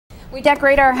We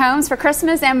decorate our homes for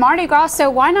Christmas and Mardi Gras, so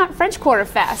why not French Quarter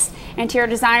Fest? Interior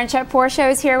designer Chet Portia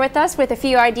is here with us with a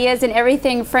few ideas and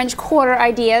everything French Quarter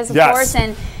ideas, of course,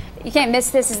 and you can't miss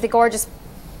this. Is the gorgeous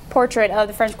portrait of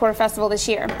the French Quarter Festival this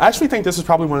year. I actually think this is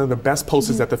probably one of the best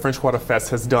posters that the French Quarter Fest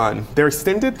has done. They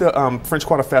extended the French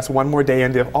Quarter Fest one more day,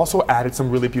 and they've also added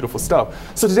some really beautiful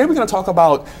stuff. So today we're going to talk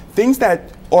about things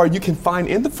that you can find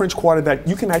in the French Quarter that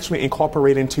you can actually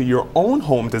incorporate into your own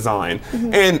home design.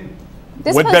 And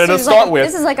what better to start with?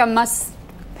 This is like a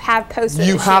must-have poster.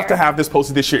 You have to have this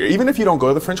poster this year. Even if you don't go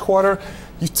to the French Quarter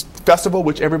Festival,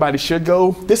 which everybody should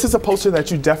go, this is a poster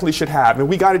that you definitely should have. And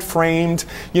we got it framed.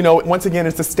 You know, once again,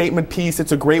 it's a statement piece.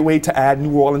 It's a great way to add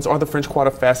New Orleans or the French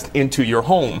Quarter Fest into your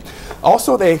home.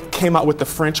 Also, they came out with the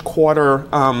French Quarter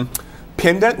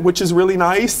pendant, which is really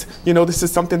nice. You know, this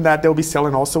is something that they'll be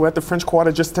selling also at the French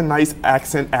Quarter, just a nice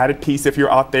accent added piece. If you're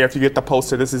out there, if you get the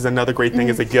poster, this is another great thing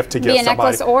as a gift to give somebody. Be a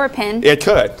necklace or a pin. It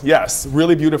could, yes.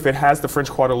 Really beautiful. It has the French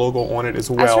Quarter logo on it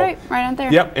as well. That's right on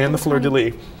there. Yep, and the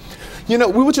fleur-de-lis. You know,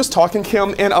 we were just talking,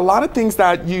 Kim, and a lot of things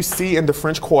that you see in the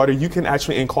French Quarter, you can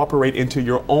actually incorporate into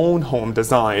your own home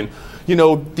design. You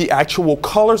know, the actual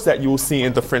colors that you will see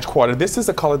in the French Quarter. This is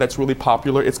a color that's really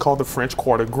popular. It's called the French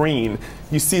Quarter green.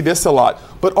 You see this a lot.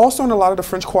 But also in a lot of the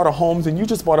French Quarter homes, and you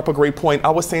just brought up a great point. I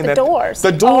was saying that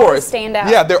the doors stand out.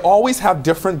 Yeah, they always have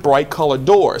different bright colored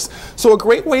doors. So a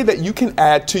great way that you can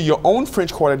add to your own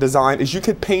French Quarter design is you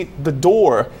could paint the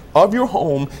door of your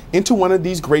home into one of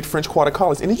these great French Quarter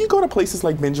colors. And if you go to places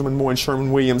like Benjamin Moore and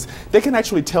Sherwin-Williams, they can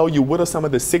actually tell you what are some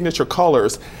of the signature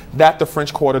colors that the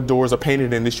French Quarter doors are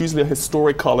painted in. It's usually a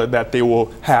historic color that they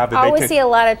will have. I always see a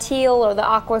lot of teal or the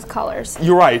aqua colors.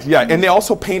 You're right, yeah. And they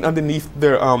also paint underneath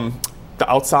their the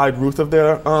outside roof of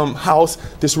their house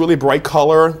this really bright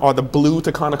color, or the blue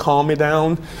to kind of calm it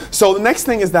down. So the next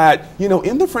thing is that, you know,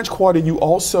 in the French Quarter, you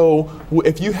also,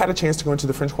 if you had a chance to go into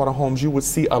the French Quarter homes, you would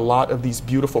see a lot of these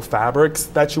beautiful fabrics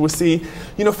that you would see.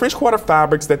 You know, French Quarter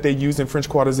fabrics that they use in French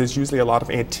Quarters is usually a lot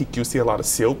of antique. You see a lot of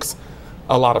silks,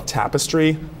 a lot of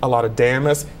tapestry, a lot of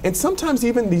damask, and sometimes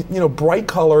even the, you know, bright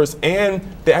colors, and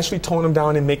they actually tone them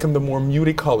down and make them the more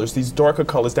muted colors, these darker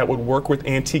colors that would work with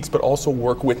antiques but also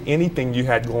work with anything you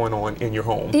had going on in your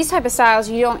home. These type of styles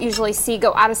you don't usually see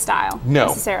go out of style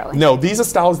necessarily. No, these are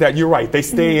styles that, you're right, they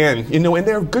stay in, you know, and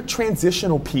they're good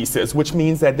transitional pieces, which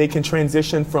means that they can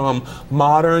transition from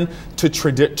modern to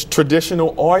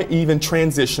traditional or even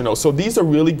transitional. So these are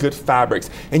really good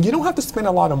fabrics, and you don't have to spend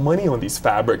a lot of money on these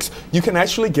fabrics. You can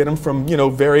actually get them from, you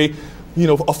know, very, you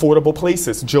know, affordable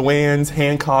places. Joann's,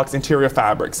 Hancock's, Interior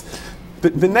Fabrics.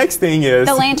 The next thing is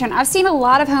the lantern. I've seen a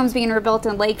lot of homes being rebuilt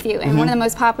in Lakeview, and one of the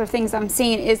most popular things I'm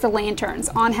seeing is the lanterns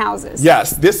on houses.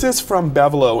 Yes, this is from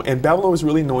Bevelot, and Bevelot is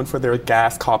really known for their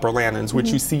gas copper lanterns,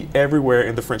 which you see everywhere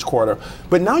in the French Quarter.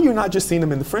 But now you're not just seeing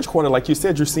them in the French Quarter, like you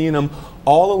said, you're seeing them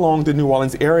all along the New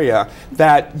Orleans area,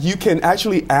 that you can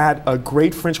actually add a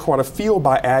great French Quarter feel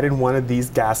by adding one of these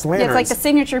gas lanterns. Yeah, it's like the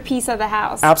signature piece of the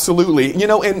house. Absolutely. You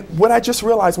know, and what I just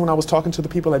realized when I was talking to the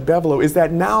people at Bevelot is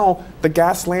that now the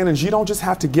gas lanterns, you don't just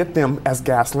have to get them as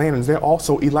gas lanterns, they're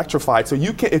also electrified. So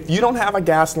you can, if you don't have a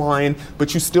gas line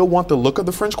but you still want the look of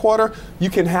the French Quarter, you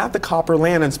can have the copper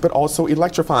lanterns but also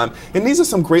electrify them. And these are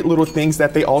some great little things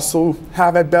that they also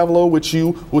have at Bevelot, which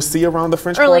you will see around the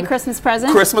French Quarter. Early Christmas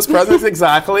presents. Christmas presents,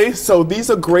 exactly. So these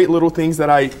are great little things that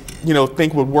I, you know,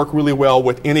 think would work really well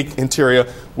with any interior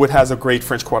which has a great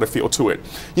French Quarter feel to it.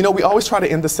 You know, we always try to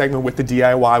end the segment with the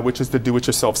DIY, which is the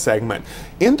do-it-yourself segment.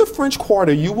 In the French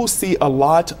Quarter, you will see a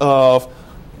lot of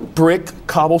brick,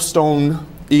 cobblestone,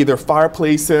 either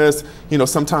fireplaces, you know,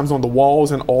 sometimes on the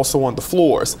walls and also on the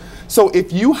floors. So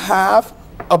if you have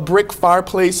a brick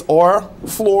fireplace or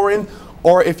flooring,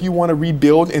 or if you want to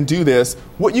rebuild and do this,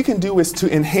 what you can do is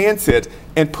to enhance it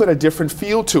and put a different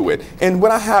feel to it. And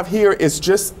what I have here is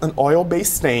just an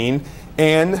oil-based stain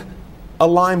and a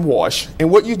lime wash.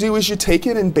 And what you do is you take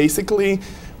it and basically,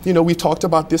 you know, we talked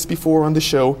about this before on the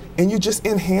show, and you just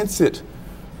enhance it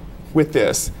with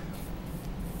this.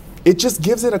 It just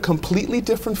gives it a completely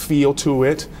different feel to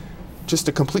it, just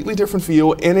a completely different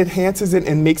feel, and enhances it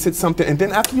and makes it something. And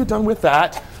then after you're done with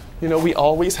that, you know, we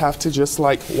always have to just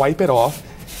like wipe it off,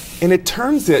 and it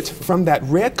turns it from that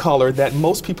red color that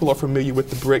most people are familiar with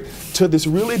the brick to this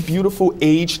really beautiful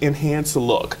age-enhanced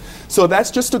look. So that's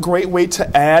just a great way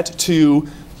to add to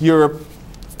your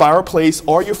fireplace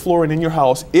or your flooring in your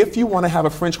house if you want to have a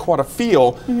French Quarter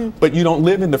feel, but you don't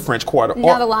live in the French Quarter.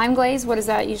 Now the lime glaze, what is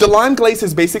that usually? The lime glaze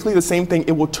is basically the same thing.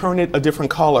 It will turn it a different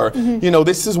color. You know,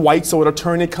 this is white, so it'll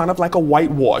turn it kind of like a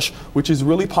whitewash, which is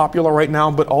really popular right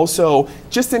now, but also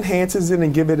just enhances it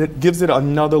and gives it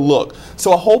another look.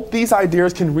 So I hope these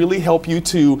ideas can really help you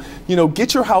to, you know,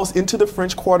 get your house into the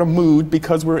French Quarter mood,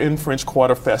 because we're in French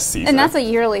Quarter Fest season. And that's a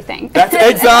yearly thing. That's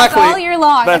exactly. That's all year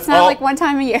long. That's it's not like one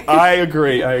time a year. I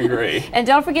agree. I agree. And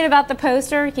don't forget about the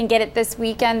poster. You can get it this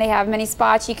weekend. They have many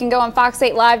spots. You can go on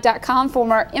fox8live.com for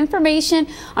more information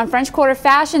on French Quarter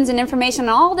fashions and information on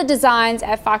all the designs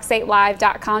at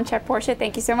fox8live.com. Chef Portia,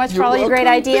 thank you so much for all your great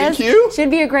ideas. Thank you.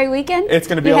 Should be a great weekend. It's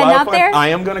going to be a lot of fun. I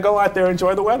am going to go out there and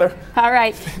enjoy the weather. All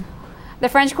right. The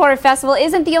French Quarter Festival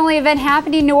isn't the only event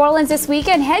happening in New Orleans this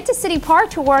weekend. Head to City Park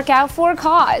to work out for a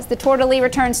cause. The Tour de Lis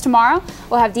returns tomorrow.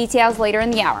 We'll have details later in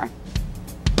the hour.